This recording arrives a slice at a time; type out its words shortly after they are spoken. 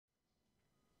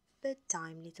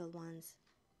Bedtime, little ones.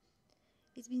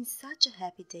 It's been such a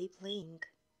happy day playing.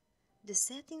 The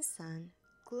setting sun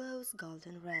glows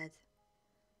golden red.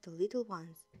 The little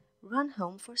ones run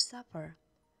home for supper,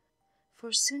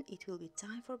 for soon it will be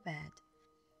time for bed.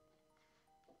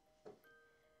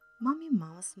 Mommy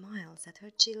Mouse smiles at her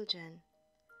children.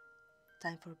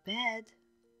 Time for bed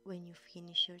when you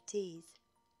finish your teas.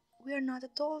 We are not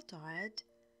at all tired,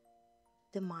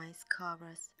 the mice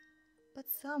chorus, but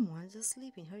someone's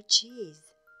asleep in her cheese.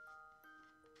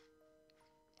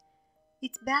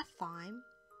 It's bath time.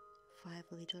 5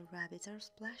 little rabbits are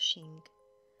splashing,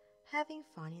 having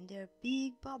fun in their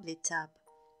big bubbly tub.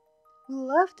 We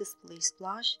love to splish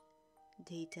splash,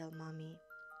 they tell Mommy,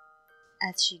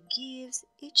 as she gives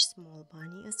each small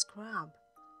bunny a scrub.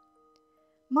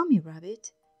 Mommy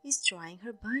Rabbit is drying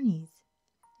her bunnies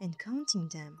and counting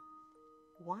them.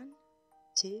 1,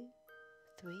 2,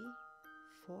 3,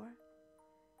 4.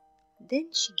 Then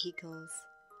she giggles.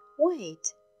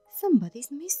 Wait, somebody's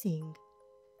missing.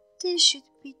 There should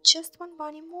be just one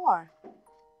bunny more.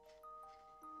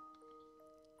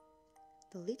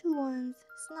 The little ones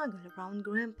snuggle around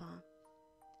Grandpa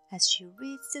as she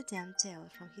reads to them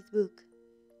tales from his book.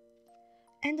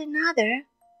 And another,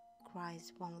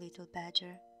 cries one little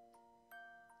badger.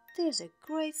 There's a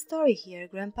great story here,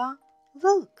 Grandpa.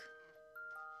 Look!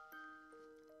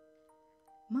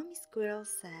 Mommy Squirrel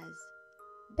says,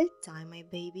 Bedtime, my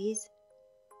babies.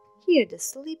 Hear the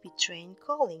sleepy train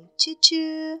calling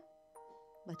choo-choo.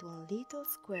 But when little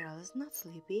squirrel is not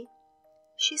sleepy,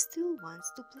 she still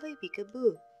wants to play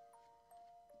peekaboo.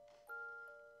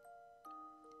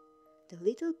 The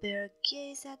little bear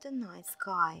gazes at the night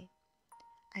sky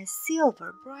as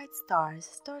silver bright stars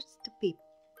starts to peep.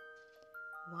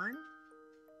 1,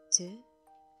 2,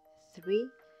 3.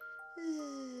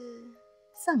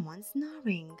 Someone's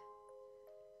snoring.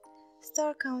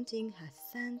 Star counting has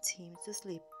sent him to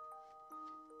sleep.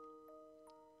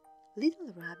 Little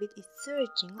Rabbit is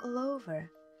searching all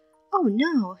over. Oh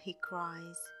no, he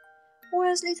cries.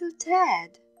 Where's little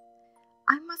Ted?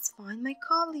 I must find my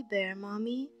cuddly bear,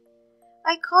 Mommy.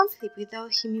 I can't sleep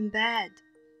without him in bed.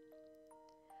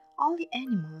 All the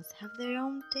animals have their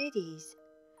own teddies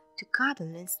to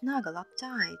cuddle and snuggle up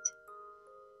tight.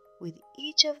 With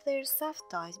each of their soft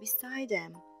toys beside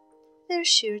them, they're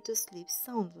sure to sleep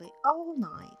soundly all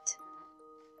night.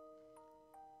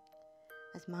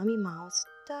 As Mommy Mouse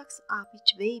tucks up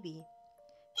each baby,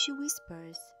 she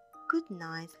whispers, Good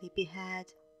night, sleepyhead.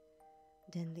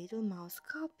 Then little mouse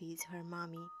copies her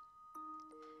mommy,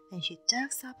 and she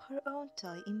tucks up her own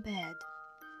toy in bed.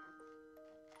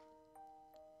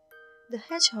 The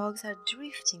hedgehogs are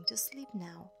drifting to sleep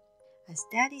now, as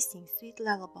Daddy sings sweet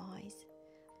lullabies.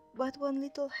 But one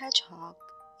little hedgehog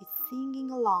is singing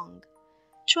along.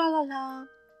 Tra-la-la,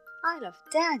 I love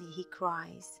Daddy, he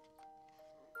cries.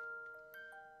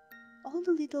 All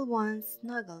the little ones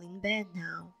snuggle in bed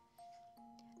now.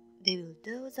 They will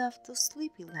doze off to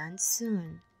Sleepyland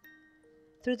soon.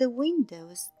 Through the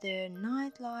windows their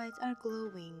night lights are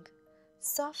glowing,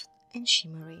 soft and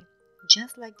shimmery,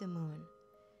 just like the moon.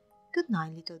 Good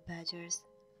night, little badgers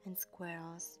and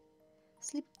squirrels.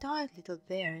 Sleep tight, little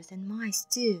bears and mice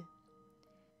too.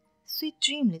 Sweet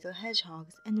dream, little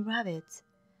hedgehogs and rabbits.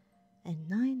 And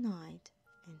night-night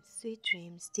and sweet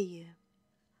dreams to you.